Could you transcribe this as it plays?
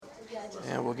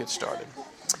And we'll get started.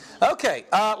 Okay,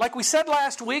 like we said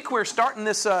last week, we're starting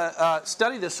this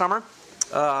study this summer,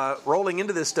 rolling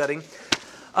into this study,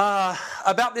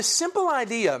 about this simple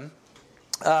idea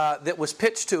that was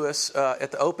pitched to us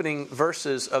at the opening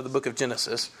verses of the book of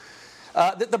Genesis,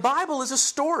 that the Bible is a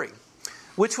story,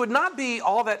 which would not be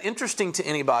all that interesting to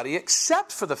anybody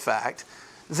except for the fact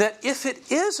that if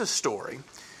it is a story,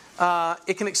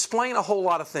 it can explain a whole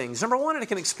lot of things. Number one, it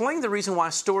can explain the reason why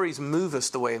stories move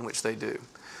us the way in which they do.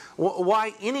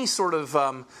 Why any sort of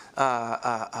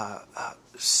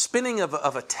spinning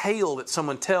of a tale that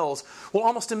someone tells will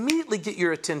almost immediately get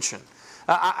your attention.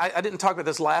 I didn't talk about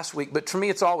this last week, but for me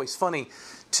it's always funny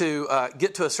to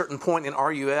get to a certain point in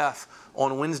RUF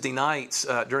on Wednesday nights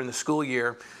during the school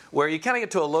year where you kind of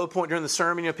get to a low point during the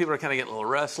sermon. You know, people are kind of getting a little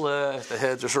restless. The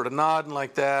heads are sort of nodding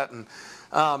like that. And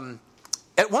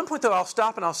at one point, though, I'll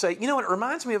stop and I'll say, you know what, it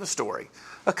reminds me of a story.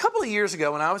 A couple of years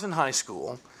ago when I was in high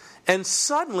school, and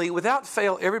suddenly, without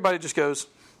fail, everybody just goes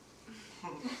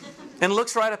and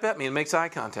looks right up at me and makes eye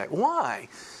contact. Why?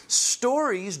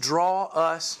 Stories draw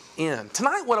us in.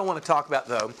 Tonight, what I want to talk about,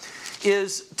 though,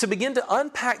 is to begin to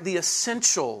unpack the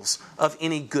essentials of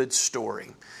any good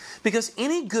story. Because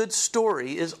any good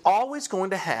story is always going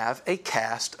to have a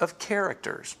cast of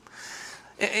characters.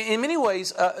 In many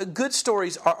ways, good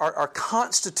stories are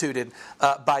constituted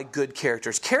by good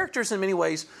characters. Characters, in many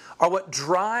ways, are what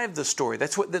drive the story.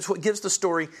 That's what gives the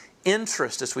story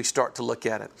interest as we start to look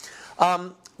at it.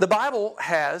 The Bible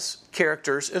has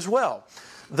characters as well.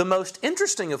 The most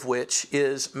interesting of which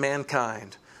is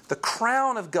mankind, the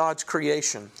crown of God's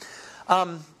creation.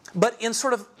 But in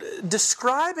sort of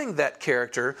describing that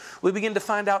character, we begin to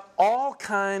find out all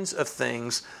kinds of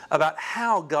things about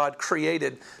how God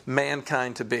created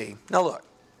mankind to be. Now look,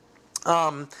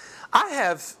 I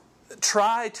have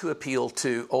tried to appeal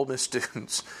to Ole Miss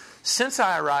students since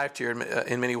I arrived here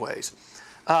in many ways,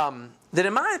 that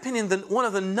in my opinion, one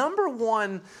of the number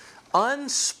one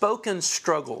unspoken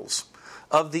struggles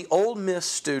of the Ole Miss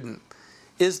student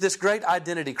is this great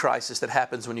identity crisis that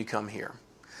happens when you come here.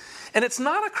 And it's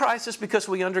not a crisis because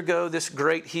we undergo this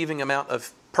great heaving amount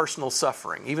of personal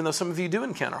suffering, even though some of you do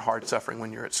encounter hard suffering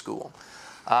when you're at school.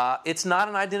 It's not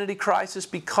an identity crisis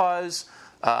because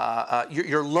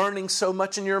you're learning so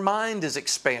much and your mind is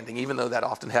expanding, even though that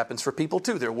often happens for people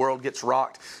too. Their world gets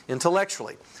rocked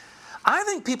intellectually. I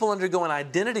think people undergo an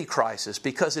identity crisis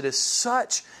because it is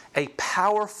such a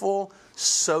powerful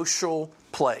social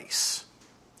place.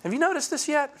 Have you noticed this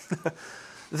yet?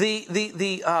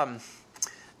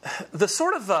 The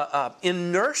sort of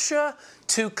inertia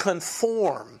to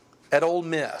conform at Ole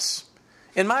Miss,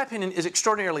 in my opinion, is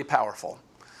extraordinarily powerful.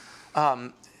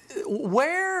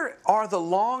 Where are the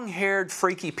long-haired,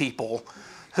 freaky people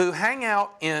who hang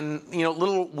out in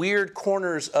little weird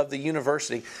corners of the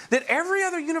university that every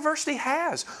other university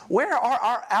has? Where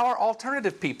are our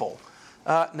alternative people?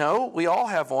 No, we all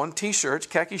have on T-shirts,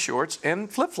 khaki shorts, and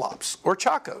flip-flops, or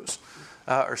chacos,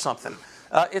 or something.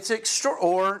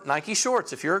 Or Nike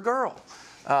shorts if you're a girl.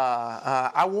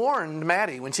 I warned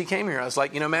Maddie when she came here. I was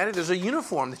like, Maddie, there's a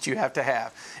uniform that you have to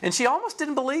have. And she almost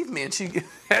didn't believe me. And she,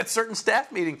 at certain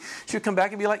staff meeting, she would come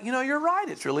back and be like, you're right.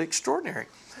 It's really extraordinary.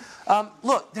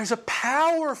 Look, there's a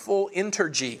powerful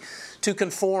energy to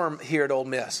conform here at Ole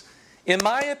Miss. In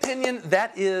my opinion,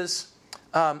 that's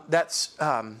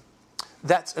an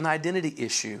identity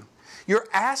issue. You're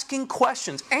asking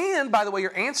questions. And, by the way,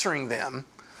 you're answering them.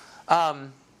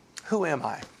 Who am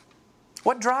I?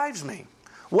 What drives me?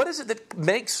 What is it that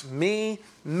makes me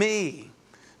me?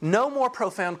 No more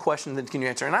profound question than can you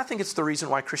answer. And I think it's the reason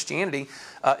why Christianity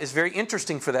is very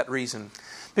interesting for that reason.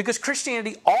 Because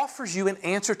Christianity offers you an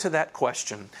answer to that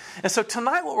question. And so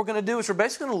tonight what we're going to do is we're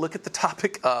basically going to look at the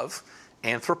topic of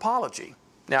anthropology.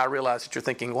 Now I realize that you're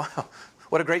thinking, wow,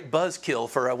 what a great buzzkill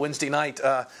for a Wednesday night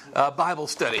Bible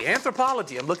study.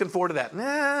 Anthropology, I'm looking forward to that.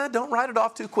 Don't write it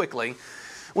off too quickly.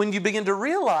 When you begin to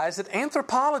realize that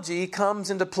anthropology comes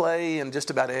into play in just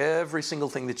about every single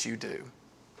thing that you do.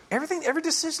 Every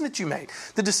decision that you made.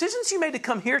 The decisions you made to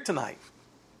come here tonight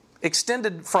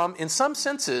extended from, in some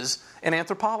senses, an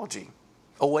anthropology.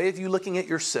 A way of you looking at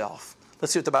yourself.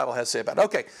 Let's see what the Bible has to say about it.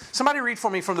 Okay, somebody read for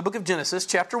me from the book of Genesis,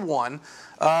 chapter 1.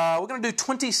 We're going to do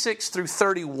 26 through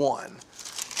 31.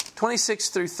 26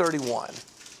 through 31.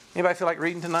 Anybody feel like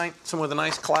reading tonight? Someone with a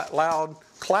nice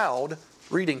loud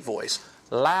reading voice.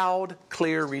 Loud,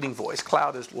 clear reading voice.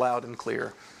 Cloud is loud and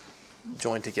clear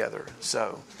joined together.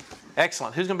 So,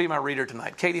 excellent. Who's going to be my reader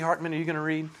tonight? Katie Hartman, are you going to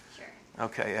read? Sure.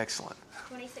 Okay, excellent.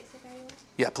 26 to 31?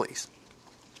 Yeah, please.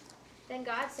 Then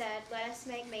God said, "Let us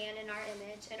make man in our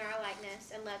image, in our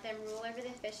likeness, and let them rule over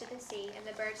the fish of the sea, and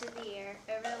the birds of the air,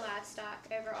 over the livestock,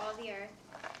 over all the earth,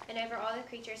 and over all the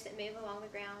creatures that move along the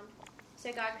ground."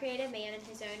 So God created man in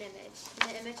his own image. In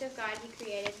the image of God he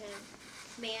created him.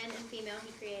 Man and female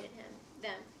he created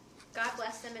them. God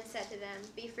blessed them and said to them,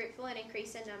 "Be fruitful and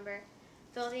increase in number.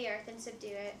 Fill the earth and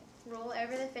subdue it. Rule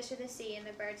over the fish of the sea and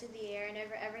the birds of the air, and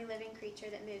over every living creature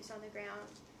that moves on the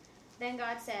ground." Then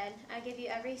God said, "I give you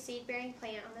every seed-bearing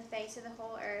plant on the face of the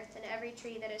whole earth, and every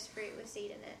tree that has fruit with seed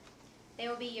in it. They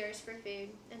will be yours for food,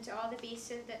 and to all the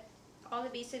beasts of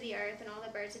the earth, and all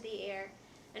the birds of the air,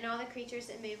 and all the creatures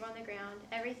that move on the ground,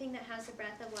 everything that has the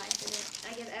breath of life in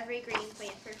it, I give every green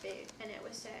plant for food." And it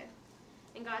was so.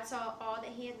 And God saw all that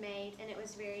he had made, and it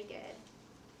was very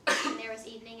good. And there was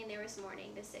evening and there was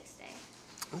morning, the sixth day.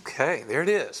 Okay, there it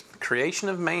is. The creation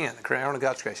of man, the creation of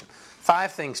God's creation.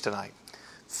 5 things tonight.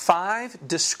 5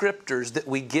 descriptors that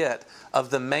we get of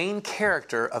the main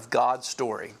character of God's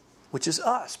story, which is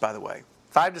us, by the way.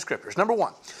 5 descriptors. Number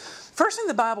 1, first thing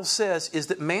the Bible says is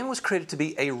that man was created to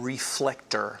be a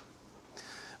reflector.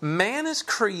 Man is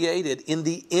created in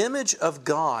the image of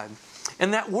God.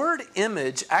 And that word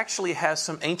image actually has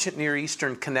some ancient Near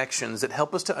Eastern connections that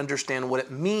help us to understand what it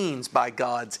means by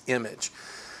God's image.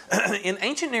 In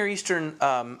ancient Near Eastern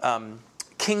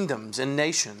kingdoms and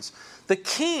nations, the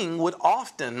king would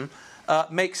often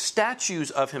make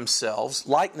statues of himself,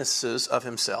 likenesses of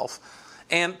himself,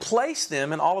 and place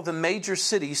them in all of the major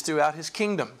cities throughout his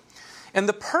kingdom. And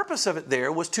the purpose of it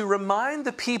there was to remind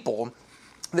the people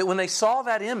that when they saw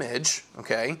that image,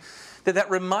 that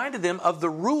reminded them of the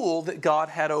rule that God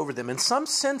had over them. In some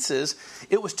senses,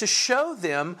 it was to show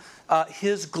them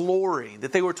His glory,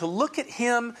 that they were to look at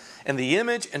Him and the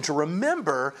image and to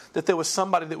remember that there was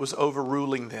somebody that was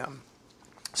overruling them.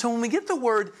 So when we get the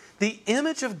word, the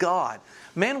image of God,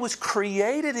 man was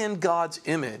created in God's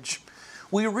image,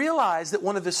 we realize that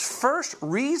one of His first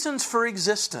reasons for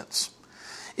existence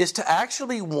is to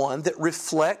actually be one that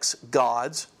reflects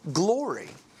God's glory.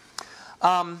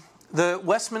 The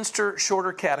Westminster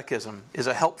Shorter Catechism is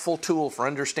a helpful tool for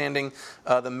understanding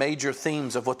the major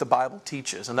themes of what the Bible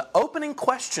teaches. And the opening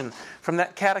question from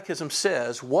that catechism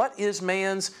says, "What is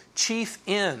man's chief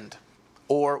end?"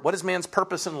 Or, "What is man's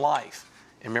purpose in life?"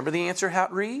 And remember the answer, how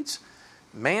it reads?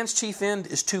 Man's chief end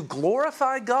is to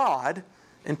glorify God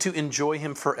and to enjoy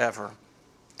Him forever.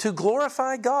 To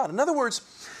glorify God. In other words,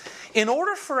 in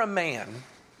order for a man,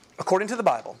 according to the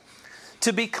Bible,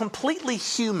 to be completely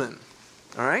human,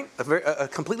 all right, a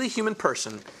completely human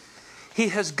person, he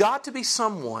has got to be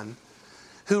someone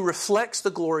who reflects the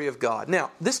glory of God.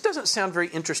 Now, this doesn't sound very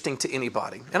interesting to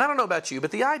anybody. And I don't know about you,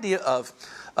 but the idea of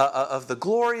the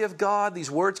glory of God, these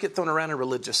words get thrown around in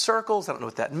religious circles. I don't know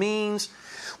what that means.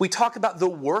 We talk about the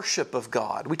worship of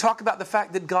God. We talk about the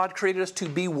fact that God created us to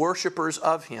be worshipers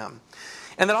of Him.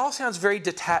 And that all sounds very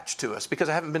detached to us because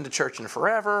I haven't been to church in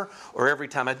forever, or every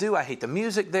time I do, I hate the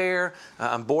music there.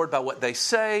 I'm bored by what they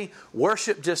say.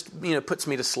 Worship just, puts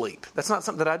me to sleep. That's not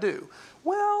something that I do.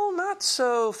 Well, not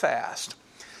so fast.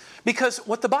 Because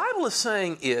what the Bible is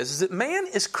saying is that man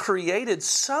is created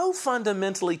so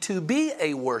fundamentally to be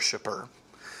a worshiper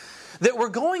that we're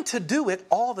going to do it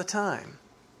all the time.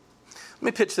 Let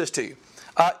me pitch this to you.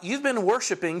 You've been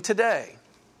worshiping today.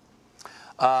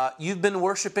 You've been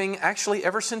worshiping actually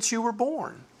ever since you were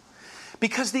born.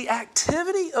 Because the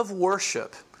activity of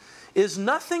worship is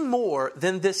nothing more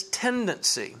than this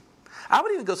tendency. I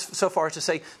would even go so far as to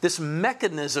say this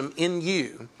mechanism in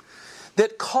you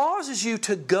that causes you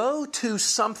to go to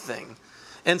something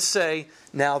and say,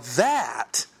 now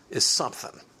that is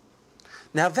something.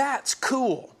 Now that's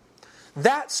cool.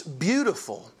 That's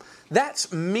beautiful.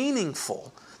 That's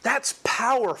meaningful. That's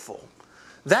powerful.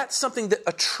 That's something that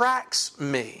attracts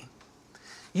me.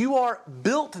 You are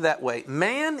built that way.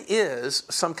 Man is,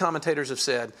 some commentators have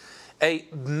said,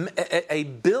 a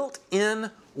built-in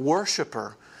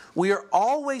worshiper. We are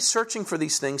always searching for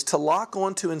these things to lock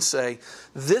onto and say,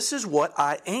 this is what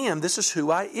I am. This is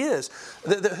who I is.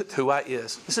 Who I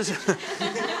is.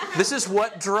 This is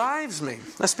what drives me.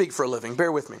 I speak for a living.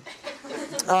 Bear with me.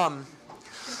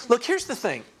 Look, here's the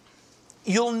thing.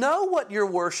 You'll know what you're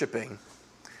worshiping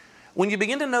when you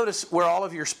begin to notice where all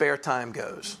of your spare time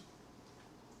goes.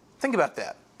 Think about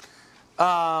that.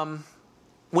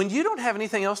 When you don't have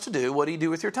anything else to do, what do you do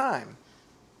with your time?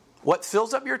 What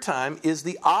fills up your time is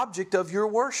the object of your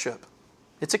worship.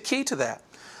 It's a key to that.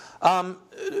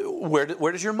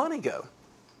 Where does your money go?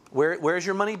 Where is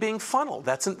your money being funneled?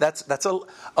 That's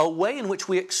a way in which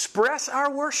we express our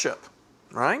worship,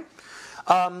 right?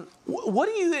 What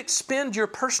do you expend your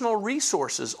personal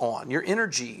resources on? Your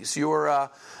energies, your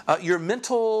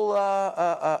mental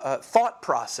thought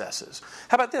processes.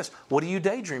 How about this? What do you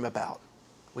daydream about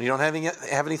when you don't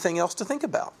have anything else to think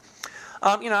about?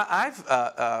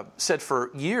 I've said for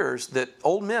years that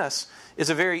Ole Miss is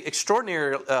a very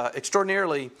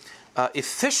extraordinarily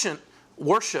efficient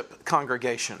worship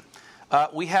congregation.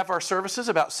 We have our services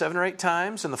about 7 or 8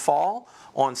 times in the fall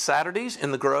on Saturdays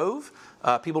in the Grove.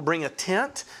 People bring a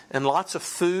tent and lots of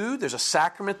food. There's a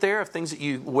sacrament there of things that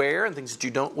you wear and things that you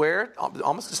don't wear,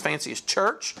 almost as fancy as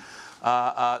church.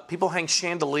 People hang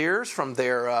chandeliers from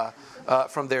their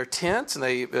tents, and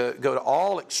they go to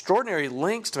all extraordinary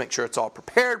lengths to make sure it's all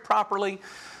prepared properly.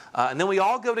 And then we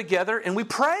all go together and we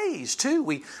praise too.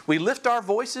 We lift our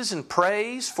voices in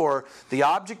praise for the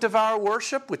object of our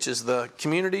worship, which is the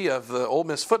community of the Ole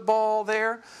Miss football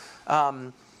there.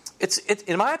 It's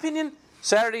in my opinion,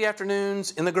 Saturday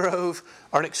afternoons in the Grove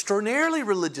are an extraordinarily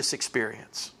religious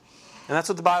experience. And that's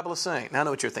what the Bible is saying. Now I know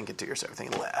what you're thinking to yourself. You're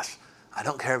thinking, Les, I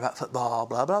don't care about football,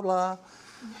 blah, blah, blah.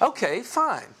 Okay,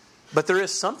 fine. But there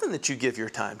is something that you give your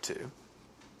time to.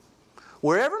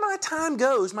 Wherever my time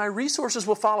goes, my resources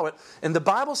will follow it. And the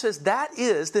Bible says that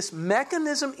is this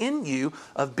mechanism in you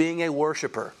of being a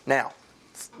worshiper. Now,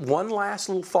 one last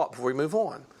little thought before we move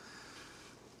on.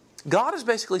 God is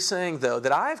basically saying, though,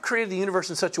 that I have created the universe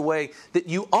in such a way that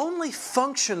you only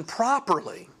function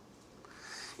properly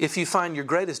if you find your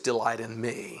greatest delight in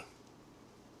me.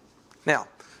 Now,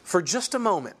 for just a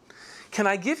moment, can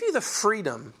I give you the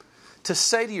freedom to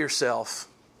say to yourself,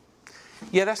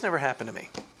 yeah, that's never happened to me.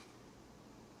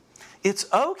 It's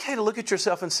okay to look at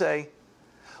yourself and say,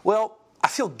 well, I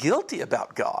feel guilty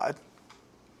about God.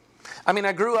 I mean,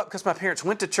 I grew up because my parents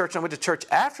went to church and I went to church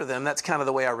after them. That's kind of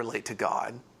the way I relate to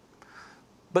God.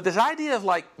 But this idea of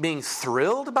like being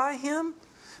thrilled by Him,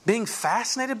 being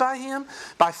fascinated by Him,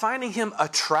 by finding Him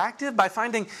attractive, by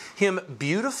finding Him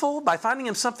beautiful, by finding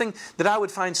Him something that I would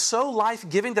find so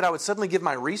life-giving that I would suddenly give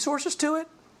my resources to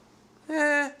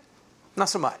it, not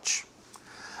so much.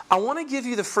 I want to give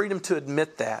you the freedom to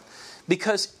admit that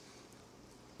because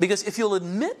if you'll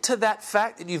admit to that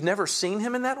fact that you've never seen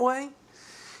Him in that way,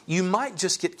 you might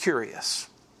just get curious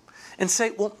and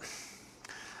say, well,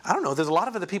 I don't know, there's a lot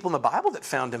of other people in the Bible that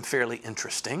found Him fairly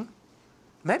interesting.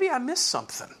 Maybe I missed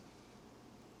something.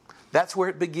 That's where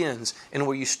it begins and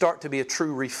where you start to be a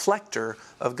true reflector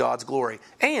of God's glory.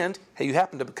 And, hey, you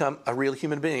happen to become a real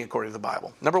human being according to the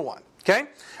Bible. Number one. Okay? All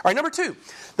right, number two.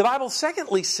 The Bible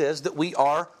secondly says that we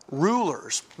are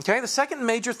rulers. Okay? The second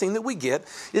major thing that we get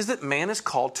is that man is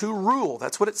called to rule.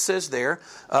 That's what it says there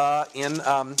in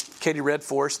Katie read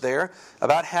for us there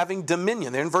about having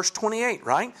dominion. There in verse 28,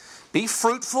 right? Be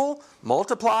fruitful,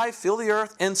 multiply, fill the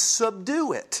earth, and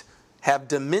subdue it. Have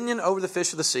dominion over the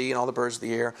fish of the sea and all the birds of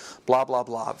the air, blah, blah,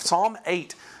 blah. Psalm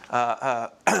 8,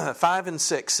 5 and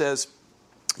 6 says,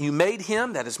 you made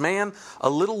him, that is man, a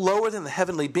little lower than the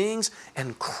heavenly beings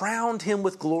and crowned him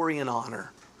with glory and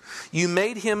honor. You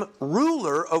made him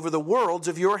ruler over the worlds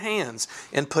of your hands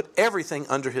and put everything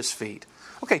under his feet.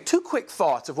 Okay, 2 quick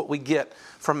thoughts of what we get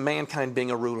from mankind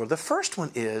being a ruler. The first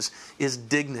one is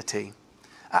dignity.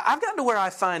 I've gotten to where I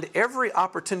find every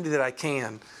opportunity that I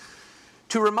can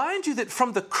to remind you that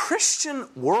from the Christian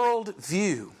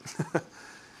worldview,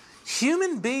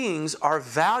 human beings are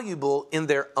valuable in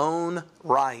their own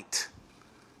right.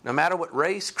 No matter what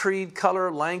race, creed,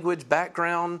 color, language,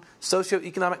 background,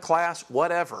 socioeconomic class,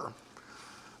 whatever.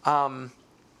 And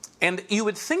you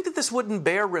would think that this wouldn't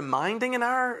bear reminding in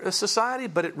our society,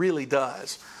 but it really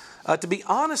does. To be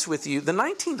honest with you, the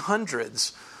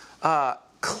 1900s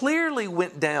clearly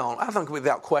went down, I think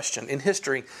without question, in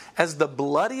history as the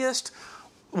bloodiest,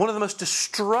 one of the most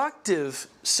destructive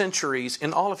centuries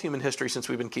in all of human history since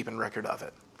we've been keeping record of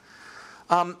it.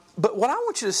 But what I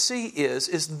want you to see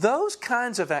is those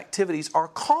kinds of activities are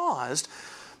caused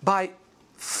by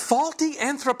faulty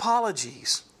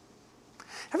anthropologies.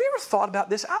 Have you ever thought about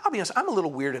this? I'll be honest, I'm a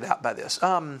little weirded out by this.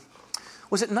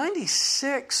 Was it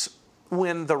 96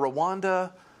 when the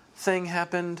Rwanda thing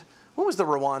happened? When was the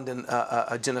Rwandan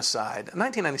genocide?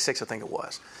 1996, I think it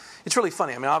was. It's really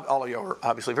funny. I mean, all of you are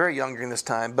obviously very young during this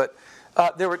time, but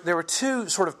there were 2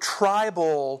 sort of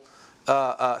tribal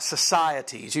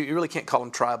societies. You really can't call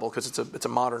them tribal because it's a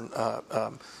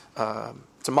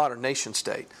modern nation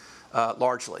state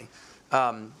largely.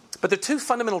 But the 2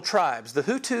 fundamental tribes, the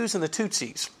Hutus and the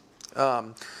Tutsis,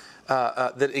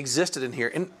 that existed in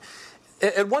here. And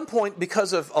at one point,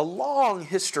 because of a long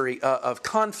history of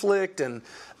conflict and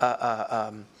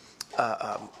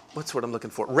what's what I'm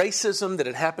looking for? Racism that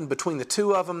had happened between the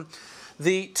 2 of them,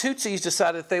 the Tutsis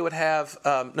decided that they would have,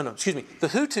 the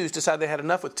Hutus decided they had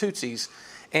enough with Tutsis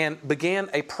and began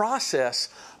a process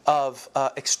of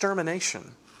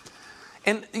extermination.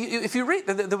 And if you read,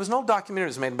 there was an old documentary that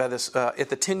was made about this at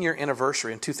the 10-year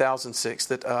anniversary in 2006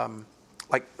 that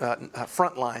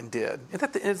Frontline did.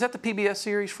 Is that the PBS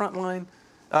series, Frontline?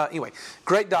 Anyway,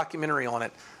 great documentary on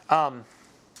it.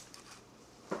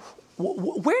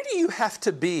 Where do you have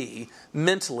to be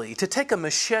mentally to take a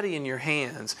machete in your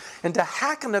hands and to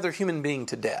hack another human being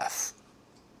to death?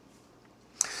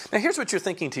 Now, here's what you're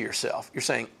thinking to yourself. You're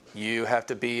saying, you have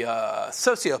to be a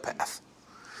sociopath.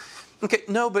 Okay,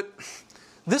 no, but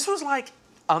this was like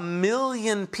 1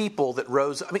 million people that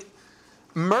rose. I mean,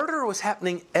 murder was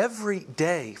happening every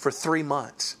day for 3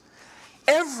 months.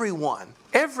 Every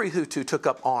Hutu took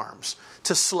up arms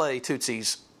to slay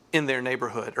Tutsis in their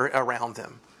neighborhood or around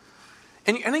them.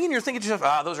 And again, you're thinking to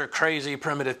yourself, those are crazy,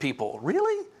 primitive people.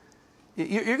 Really?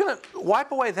 You're going to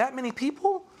wipe away that many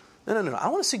people? No. I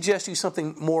want to suggest to you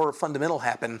something more fundamental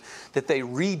happened, that they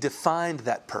redefined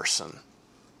that person.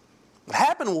 What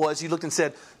happened was you looked and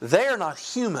said, they are not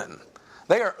human.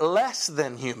 They are less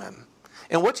than human.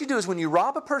 And what you do is when you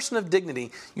rob a person of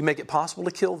dignity, you make it possible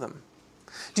to kill them.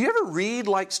 Do you ever read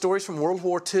like stories from World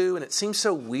War II and it seems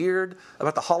so weird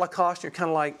about the Holocaust? And you're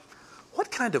kind of like, what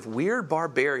kind of weird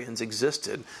barbarians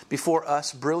existed before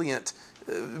us brilliant,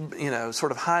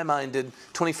 sort of high-minded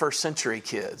 21st century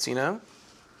kids, Well,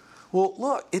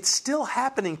 look, it's still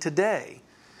happening today.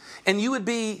 And you would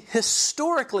be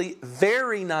historically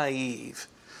very naive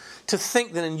to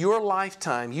think that in your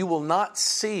lifetime you will not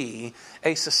see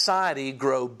a society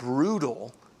grow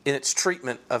brutal in its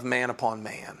treatment of man upon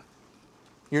man.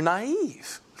 You're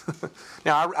naive.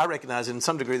 Now, I recognize that in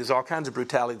some degree there's all kinds of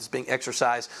brutality that's being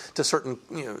exercised to certain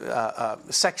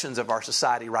sections of our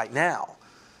society right now.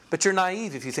 But you're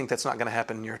naive if you think that's not going to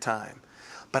happen in your time.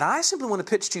 But I simply want to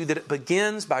pitch to you that it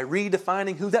begins by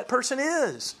redefining who that person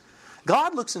is.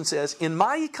 God looks and says, in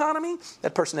my economy,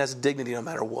 that person has dignity no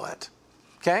matter what.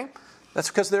 Okay? That's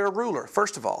because they're a ruler,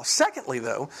 first of all. Secondly,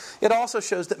 though, it also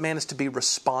shows that man is to be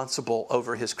responsible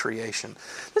over his creation.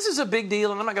 This is a big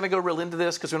deal, and I'm not going to go real into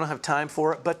this because we don't have time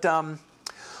for it. But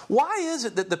why is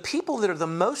it that the people that are the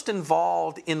most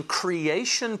involved in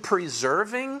creation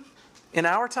preserving in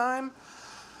our time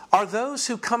are those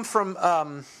who come from,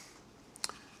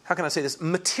 how can I say this,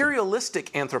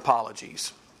 materialistic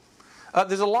anthropologies?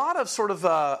 There's a lot of sort of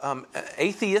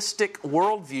atheistic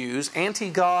worldviews,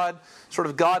 anti-God, sort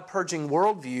of God-purging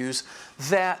worldviews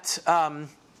that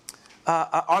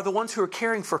are the ones who are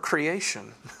caring for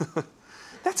creation.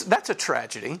 That's a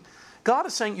tragedy. God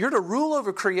is saying you're to rule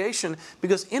over creation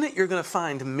because in it you're going to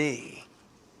find me.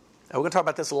 Now, we're going to talk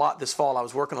about this a lot this fall. I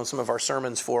was working on some of our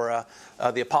sermons for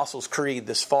the Apostles' Creed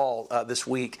this fall, this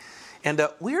week. And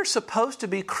we are supposed to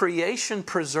be creation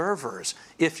preservers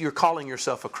if you're calling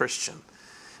yourself a Christian.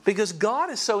 Because God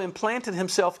has so implanted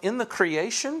himself in the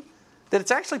creation that it's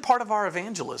actually part of our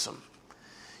evangelism.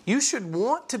 You should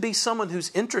want to be someone who's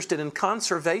interested in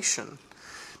conservation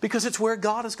because it's where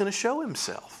God is going to show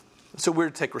himself. So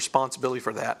we're to take responsibility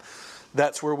for that.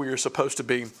 That's where we are supposed to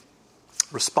be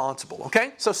responsible.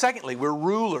 Okay? So secondly, we're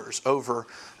rulers over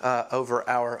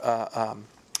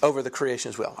the creation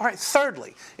as well. All right,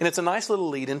 thirdly, and it's a nice little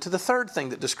lead into the third thing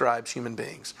that describes human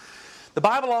beings. The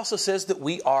Bible also says that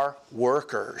we are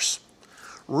workers.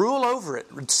 Rule over it,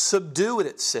 subdue it,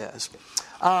 it says.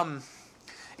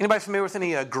 Anybody familiar with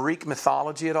any Greek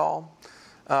mythology at all?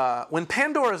 When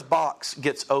Pandora's box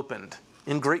gets opened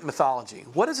in Greek mythology,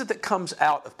 what is it that comes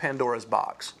out of Pandora's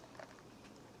box?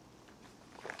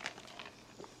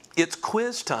 It's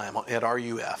quiz time at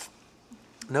RUF.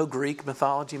 No Greek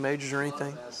mythology majors or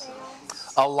anything?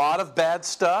 A lot of bad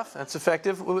stuff. That's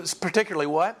effective. Particularly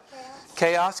what?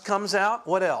 Chaos comes out.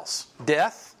 What else?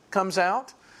 Death comes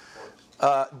out.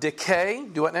 Decay.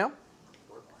 Do what now?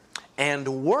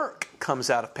 And work comes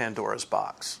out of Pandora's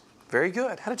box. Very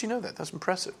good. How did you know that? That's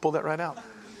impressive. Pull that right out. You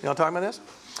know what I'm talking about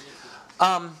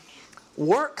this?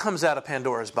 Work comes out of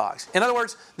Pandora's box. In other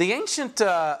words, the ancient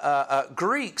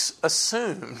Greeks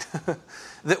assumed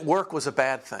that work was a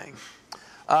bad thing.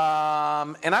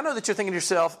 And I know that you're thinking to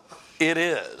yourself, it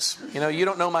is. You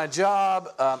don't know my job.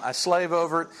 I slave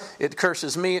over it. It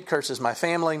curses me. It curses my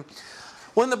family.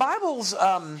 When the Bible's,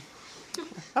 I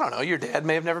don't know, your dad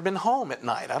may have never been home at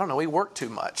night. I don't know, he worked too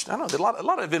much. I don't know, a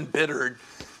lot of embittered,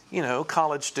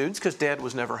 college students because dad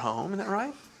was never home. Isn't that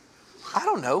right? I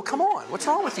don't know. Come on. What's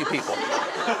wrong with you people?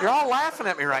 You're all laughing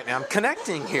at me right now. I'm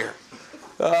connecting here.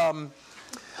 In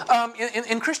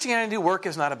Christianity, work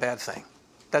is not a bad thing.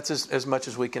 That's as much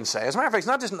as we can say. As a matter of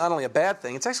fact, it's not only a bad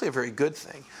thing, it's actually a very good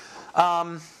thing.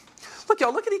 Let Look,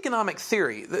 y'all, look at economic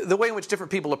theory, the way in which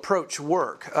different people approach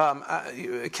work.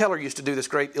 Keller used to do this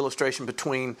great illustration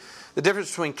between the difference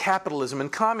between capitalism and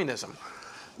communism.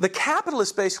 The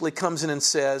capitalist basically comes in and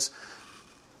says,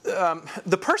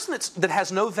 the person that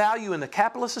has no value in the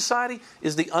capitalist society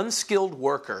is the unskilled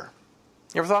worker.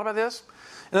 You ever thought about this?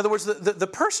 In other words, the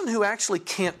person who actually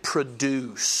can't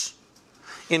produce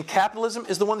in capitalism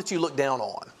is the one that you look down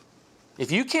on.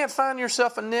 If you can't find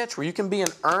yourself a niche where you can be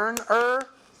an earner,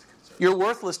 you're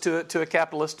worthless to a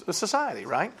capitalist society,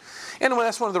 right? And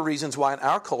that's one of the reasons why in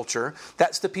our culture,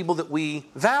 that's the people that we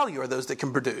value are those that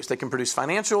can produce. They can produce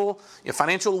financial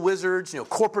wizards,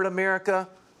 corporate America.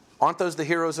 Aren't those the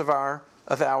heroes of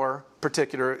our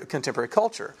particular contemporary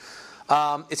culture?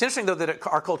 It's interesting, though, that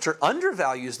our culture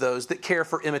undervalues those that care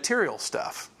for immaterial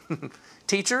stuff.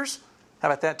 Teachers, how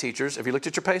about that, teachers? Have you looked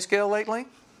at your pay scale lately?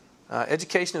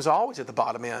 Education is always at the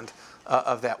bottom end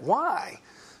of that. Why?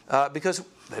 Because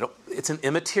it's an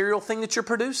immaterial thing that you're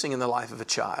producing in the life of a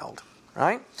child,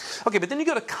 right? Okay, but then you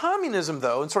go to communism,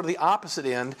 though, and sort of the opposite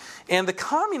end, and the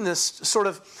communists sort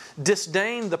of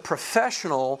disdain the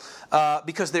professional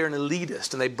because they're an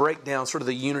elitist, and they break down sort of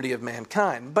the unity of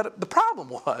mankind. But the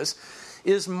problem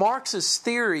is Marx's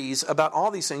theories about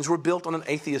all these things were built on an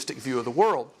atheistic view of the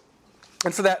world.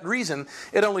 And for that reason,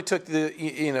 it only took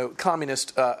the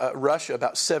communist Russia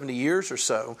about 70 years or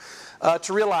so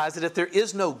to realize that if there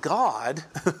is no God,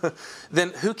 then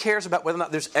who cares about whether or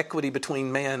not there's equity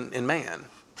between man and man?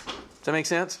 Does that make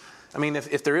sense? I mean,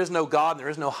 if there is no God and there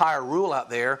is no higher rule out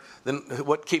there, then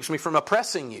what keeps me from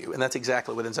oppressing you? And that's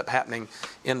exactly what ends up happening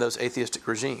in those atheistic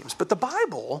regimes. But the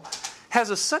Bible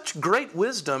has such great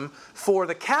wisdom for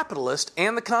the capitalist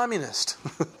and the communist.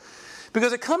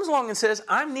 Because it comes along and says,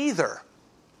 I'm neither.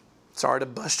 Sorry to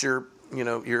bust your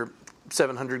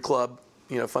 700 Club,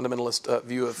 fundamentalist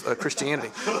view of Christianity.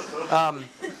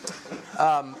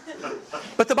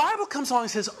 But the Bible comes along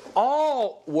and says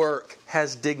all work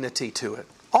has dignity to it.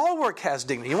 All work has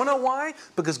dignity. You want to know why?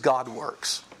 Because God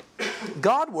works.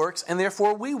 God works, and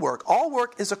therefore we work. All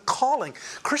work is a calling.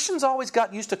 Christians always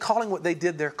got used to calling what they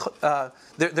did their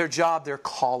job, their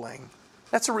calling.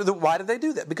 Why did they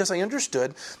do that? Because they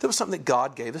understood that was something that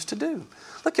God gave us to do.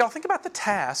 Look, y'all, think about the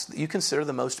tasks that you consider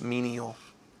the most menial.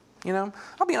 I'll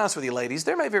be honest with you, ladies.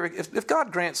 There may be, if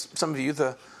God grants some of you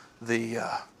the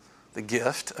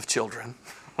gift of children,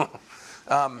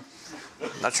 not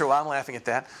sure why I'm laughing at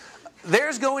that.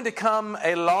 There's going to come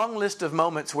a long list of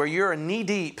moments where you're knee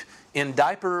deep in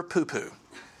diaper poo-poo.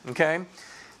 Okay,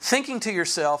 thinking to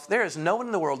yourself, there is no one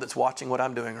in the world that's watching what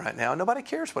I'm doing right now. Nobody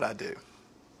cares what I do.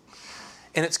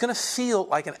 And it's going to feel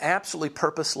like an absolutely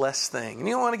purposeless thing. And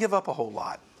you don't want to give up a whole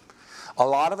lot. A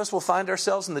lot of us will find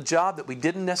ourselves in the job that we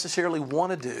didn't necessarily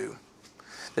want to do.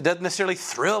 That doesn't necessarily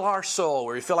thrill our soul,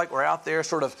 where we feel like we're out there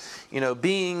sort of,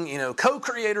 being,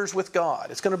 co-creators with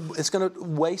God. It's going to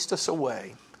waste us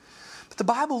away. But the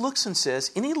Bible looks and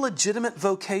says any legitimate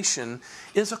vocation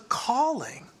is a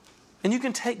calling. And you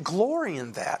can take glory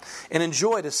in that and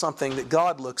enjoy it as something that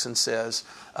God looks and says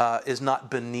is not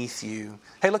beneath you.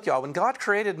 Hey, look, y'all, when God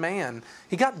created man,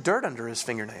 He got dirt under His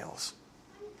fingernails.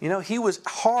 He was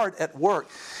hard at work.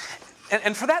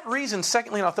 And for that reason,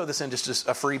 secondly, and I'll throw this in just as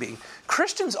a freebie,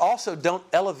 Christians also don't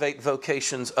elevate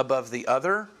vocations above the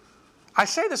other. I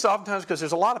say this oftentimes because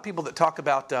there's a lot of people that talk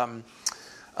about, how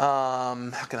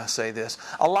can I say this?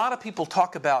 A lot of people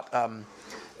talk about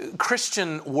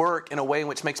Christian work in a way in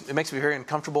which it makes me very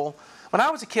uncomfortable. When I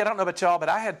was a kid, I don't know about y'all, but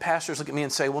I had pastors look at me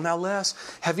and say, well, now, Les,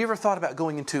 have you ever thought about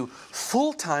going into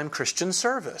full-time Christian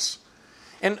service?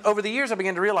 And over the years, I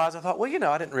began to realize, I thought, well,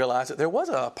 I didn't realize that there was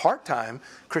a part-time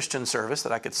Christian service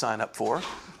that I could sign up for.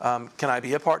 Can I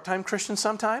be a part-time Christian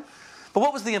sometime? But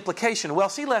what was the implication? Well,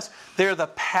 see, Les, they're the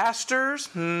pastors,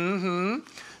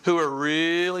 who are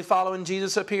really following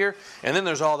Jesus up here. And then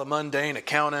there's all the mundane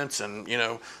accountants and,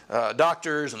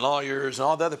 doctors and lawyers and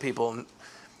all the other people.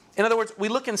 In other words, we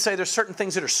look and say there's certain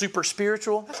things that are super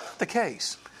spiritual. That's not the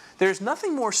case. There's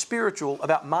nothing more spiritual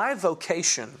about my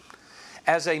vocation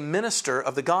as a minister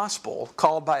of the gospel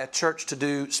called by a church to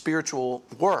do spiritual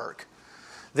work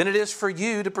than it is for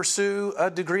you to pursue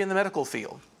a degree in the medical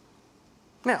field.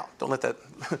 Now, don't let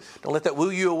that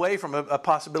woo you away from a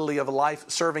possibility of a life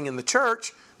serving in the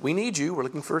church. We need you. We're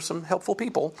looking for some helpful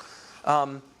people.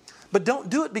 But don't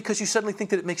do it because you suddenly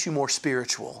think that it makes you more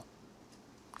spiritual.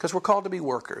 Because we're called to be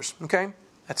workers. Okay?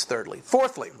 That's thirdly.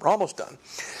 Fourthly, we're almost done.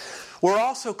 We're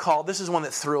also called, this is one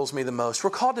that thrills me the most,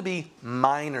 we're called to be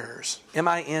miners.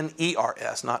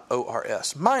 M-I-N-E-R-S, not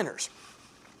O-R-S. Miners.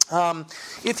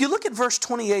 If you look at verse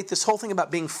 28, this whole thing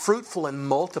about being fruitful and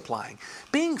multiplying.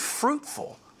 Being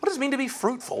fruitful. What does it mean to be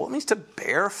fruitful? It means to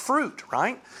bear fruit,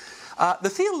 right? The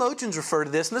theologians refer to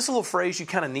this, and this is a little phrase you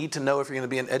kind of need to know if you're going to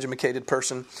be an educated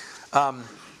person.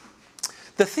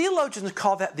 The theologians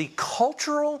call that the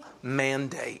cultural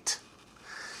mandate.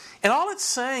 And all it's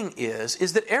saying is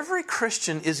that every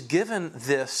Christian is given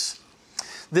this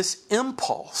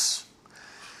impulse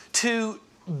to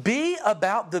be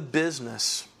about the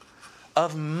business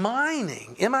of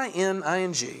mining,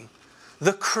 M-I-N-I-N-G,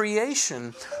 the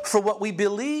creation for what we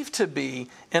believe to be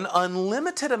an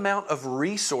unlimited amount of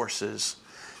resources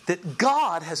that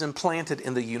God has implanted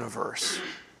in the universe.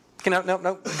 Okay,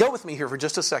 now, go with me here for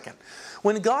just a second.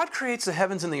 When God creates the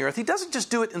heavens and the earth, He doesn't just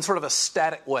do it in sort of a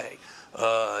static way.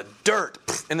 Dirt,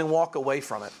 and then walk away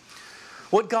from it.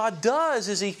 What God does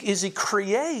is He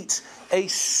creates a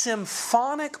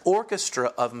symphonic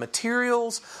orchestra of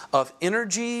materials, of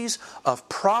energies, of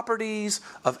properties,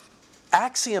 of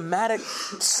axiomatic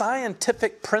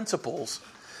scientific principles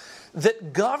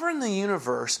that govern the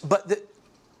universe, but that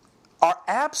are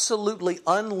absolutely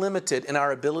unlimited in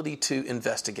our ability to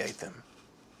investigate them.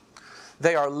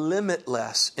 They are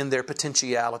limitless in their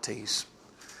potentialities.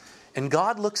 And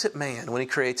God looks at man when He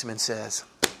creates him and says,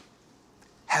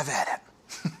 have at it.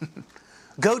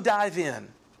 Go dive in.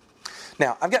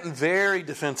 Now, I've gotten very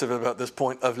defensive about this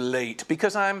point of late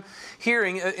because I'm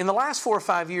hearing, in the last 4 or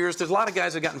 5 years, there's a lot of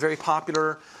guys that have gotten very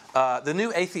popular. The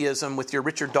new atheism with your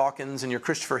Richard Dawkins and your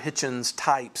Christopher Hitchens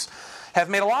types have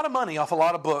made a lot of money off a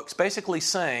lot of books basically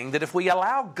saying that if we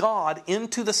allow God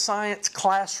into the science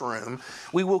classroom,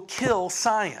 we will kill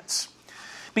science.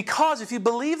 Because if you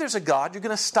believe there's a God, you're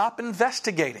going to stop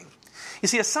investigating. You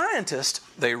see, a scientist,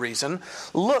 they reason,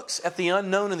 looks at the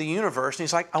unknown in the universe and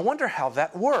he's like, I wonder how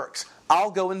that works.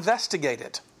 I'll go investigate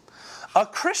it. A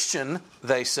Christian,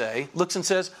 they say, looks and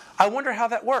says, I wonder how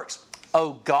that works.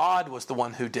 Oh, God was the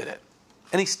one who did it.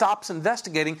 And he stops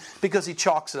investigating because he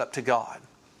chalks it up to God.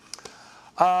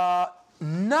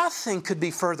 Nothing could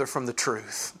be further from the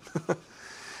truth.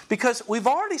 Because we've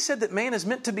already said that man is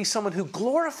meant to be someone who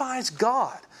glorifies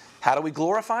God. How do we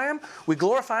glorify Him? We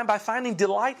glorify Him by finding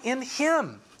delight in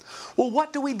Him. Well,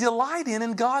 what do we delight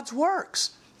in God's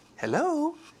works?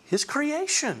 Hello, His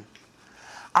creation.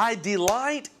 I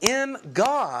delight in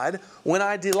God when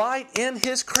I delight in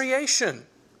His creation.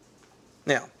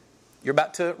 Now, you're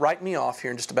about to write me off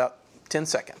here in just about 10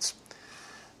 seconds.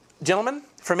 Gentlemen,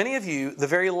 for many of you, the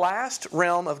very last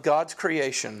realm of God's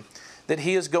creation that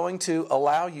He is going to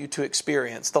allow you to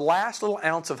experience, the last little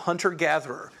ounce of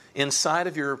hunter-gatherer inside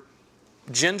of your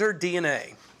gender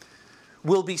DNA,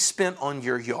 will be spent on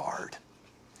your yard.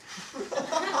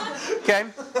 Okay?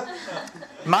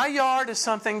 My yard is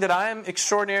something that I am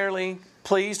extraordinarily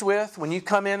pleased with. When you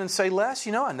come in and say, Les,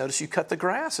 I notice you cut the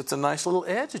grass. It's a nice little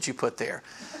edge that you put there.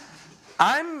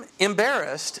 I'm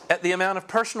embarrassed at the amount of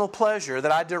personal pleasure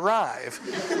that I derive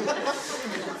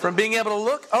from being able to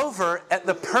look over at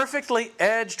the perfectly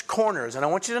edged corners. And I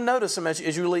want you to notice them as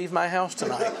you leave my house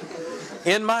tonight.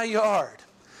 In my yard.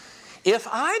 If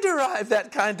I derive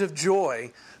that kind of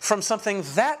joy from something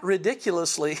that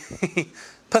ridiculously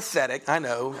pathetic, I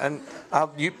know, and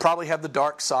you probably have the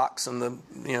dark socks and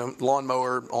the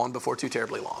lawnmower on before too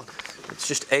terribly long. It's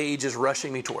just age is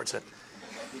rushing me towards it.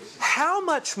 How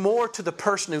much more to the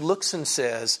person who looks and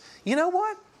says, you know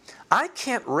what? I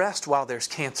can't rest while there's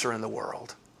cancer in the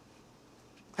world.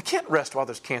 I can't rest while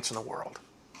there's cancer in the world.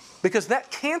 Because that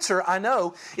cancer, I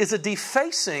know, is a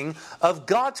defacing of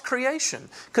God's creation.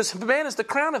 Because man is the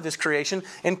crown of His creation,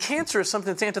 and cancer is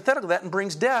something that's antithetical to that and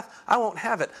brings death. I won't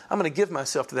have it. I'm going to give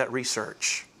myself to that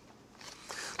research.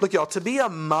 Look, y'all, to be a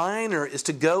miner is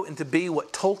to go and to be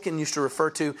what Tolkien used to refer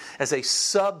to as a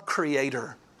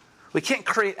sub-creator. We can't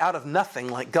create out of nothing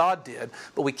like God did,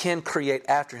 but we can create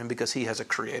after Him because He has a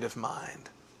creative mind.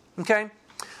 Okay?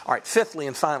 All right, fifthly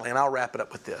and finally, and I'll wrap it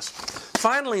up with this.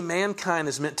 Finally, mankind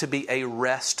is meant to be a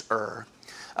rester.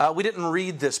 We didn't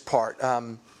read this part,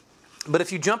 but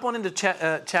if you jump on into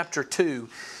chapter 2,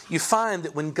 you find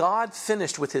that when God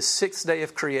finished with His 6th day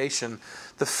of creation,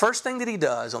 the first thing that He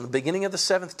does on the beginning of the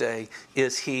 7th day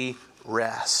is He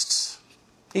rests.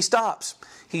 He stops.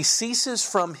 He ceases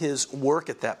from His work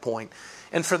at that point.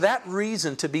 And for that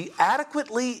reason, to be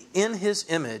adequately in His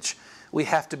image, we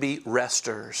have to be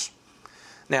resters.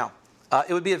 Now,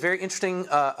 it would be a very interesting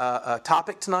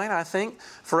topic tonight, I think,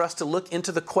 for us to look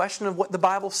into the question of what the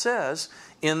Bible says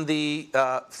in the,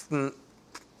 brain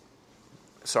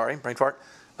fart,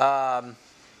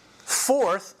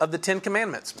 4th of the 10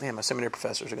 Commandments. Man, my seminary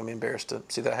professors are going to be embarrassed to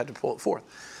see that I had to pull it forth.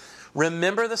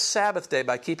 Remember the Sabbath day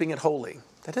by keeping it holy.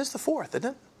 That is the 4th, isn't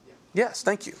it? Yeah. Yes,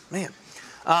 thank you. Man.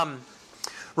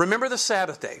 Remember the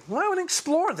Sabbath day. Well, I want to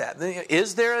explore that.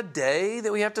 Is there a day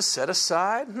that we have to set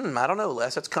aside? I don't know,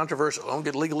 Les. That's controversial. Don't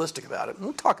get legalistic about it.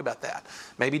 We'll talk about that.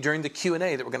 Maybe during the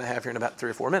Q&A that we're going to have here in about 3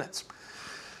 or 4 minutes.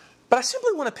 But I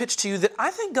simply want to pitch to you that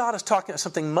I think God is talking about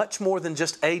something much more than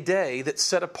just a day that's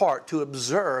set apart to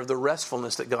observe the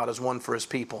restfulness that God has won for His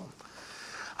people.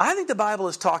 I think the Bible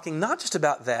is talking not just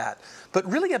about that, but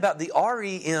really about the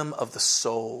REM of the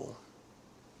soul.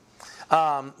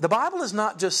 The Bible is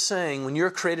not just saying when you're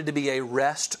created to be a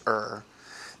rester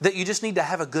that you just need to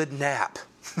have a good nap.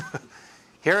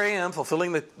 Here I am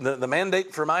fulfilling the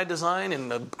mandate for my design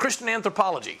in Christian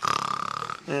anthropology.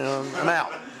 I'm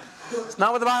out. It's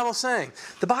not what the Bible is saying.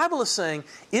 The Bible is saying,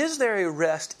 is there a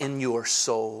rest in your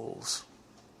souls?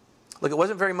 Look, it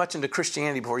wasn't very much into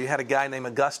Christianity before you had a guy named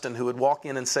Augustine who would walk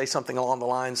in and say something along the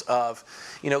lines of,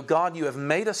 God, you have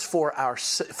made us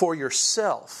for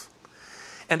yourself.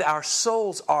 And our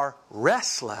souls are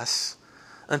restless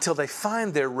until they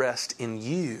find their rest in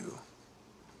you.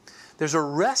 There's a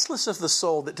restlessness of the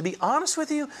soul that, to be honest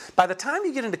with you, by the time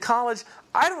you get into college,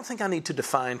 I don't think I need to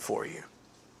define for you.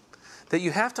 That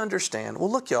you have to understand.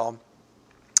 Well, look, y'all,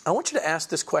 I want you to ask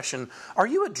this question. Are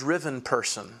you a driven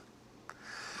person?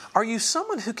 Are you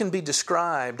someone who can be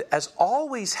described as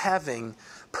always having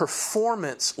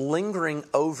performance lingering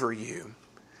over you?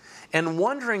 And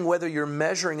wondering whether you're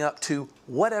measuring up to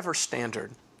whatever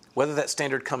standard, whether that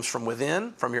standard comes from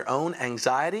within, from your own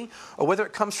anxiety, or whether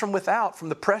it comes from without, from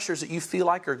the pressures that you feel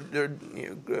like are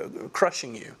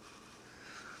crushing you.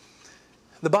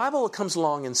 The Bible comes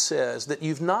along and says that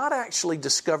you've not actually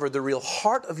discovered the real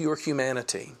heart of your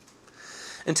humanity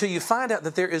until you find out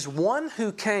that there is one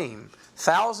who came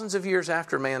thousands of years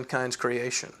after mankind's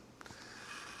creation,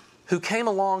 who came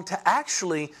along to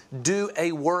actually do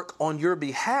a work on your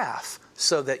behalf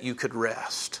so that you could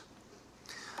rest.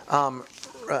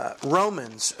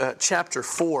 Romans chapter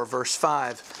 4, verse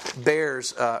 5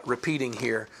 bears repeating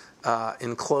here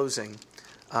in closing.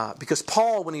 Because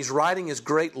Paul, when he's writing his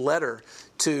great letter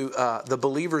to the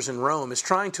believers in Rome, is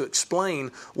trying to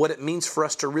explain what it means for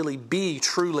us to really be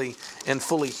truly and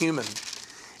fully human.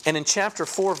 And in chapter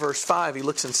 4, verse 5, he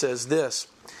looks and says this.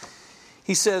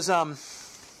 He says...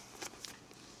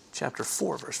 Chapter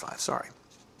 4, verse 5, sorry.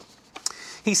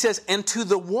 He says, and to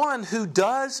the one who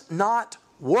does not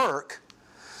work,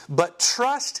 but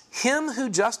trust Him who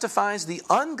justifies the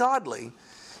ungodly,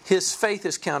 his faith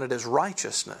is counted as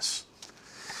righteousness.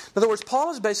 In other words, Paul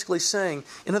is basically saying,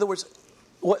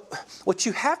 what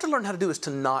you have to learn how to do is to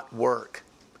not work.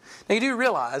 Now you do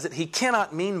realize that he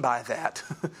cannot mean by that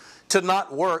to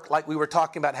not work like we were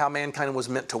talking about how mankind was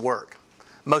meant to work.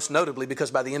 Most notably because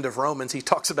by the end of Romans, he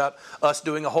talks about us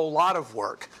doing a whole lot of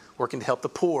work. Working to help the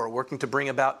poor, working to bring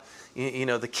about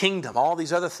the kingdom, all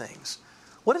these other things.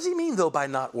 What does he mean, though, by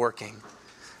not working?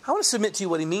 I want to submit to you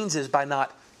what he means is by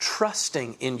not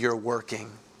trusting in your working.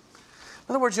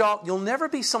 In other words, y'all, you'll never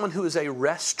be someone who is a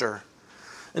rester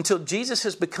until Jesus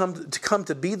has come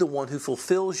to be the one who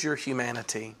fulfills your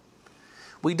humanity.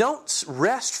 We don't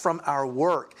rest from our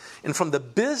work and from the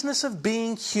business of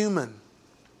being human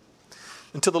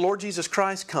until the Lord Jesus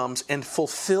Christ comes and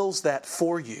fulfills that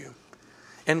for you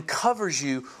and covers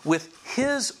you with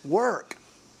His work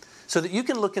so that you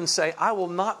can look and say, I will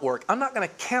not work. I'm not going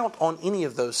to count on any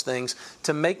of those things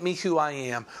to make me who I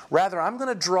am. Rather, I'm going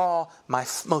to draw my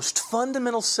most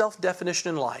fundamental self-definition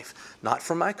in life, not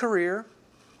from my career,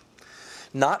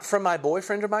 not from my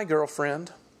boyfriend or my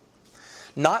girlfriend,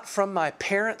 not from my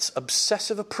parents'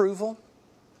 obsessive approval,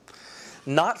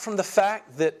 not from the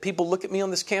fact that people look at me on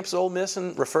this campus at Ole Miss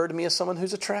and refer to me as someone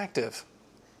who's attractive.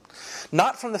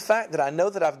 Not from the fact that I know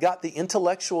that I've got the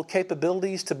intellectual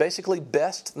capabilities to basically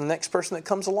best the next person that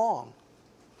comes along.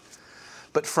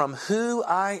 But from who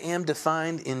I am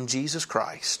defined in Jesus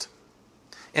Christ.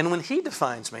 And when He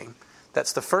defines me,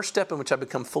 that's the first step in which I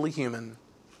become fully human.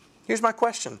 Here's my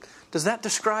question. Does that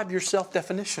describe your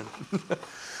self-definition?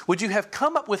 Would you have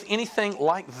come up with anything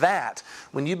like that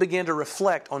when you began to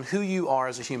reflect on who you are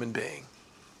as a human being?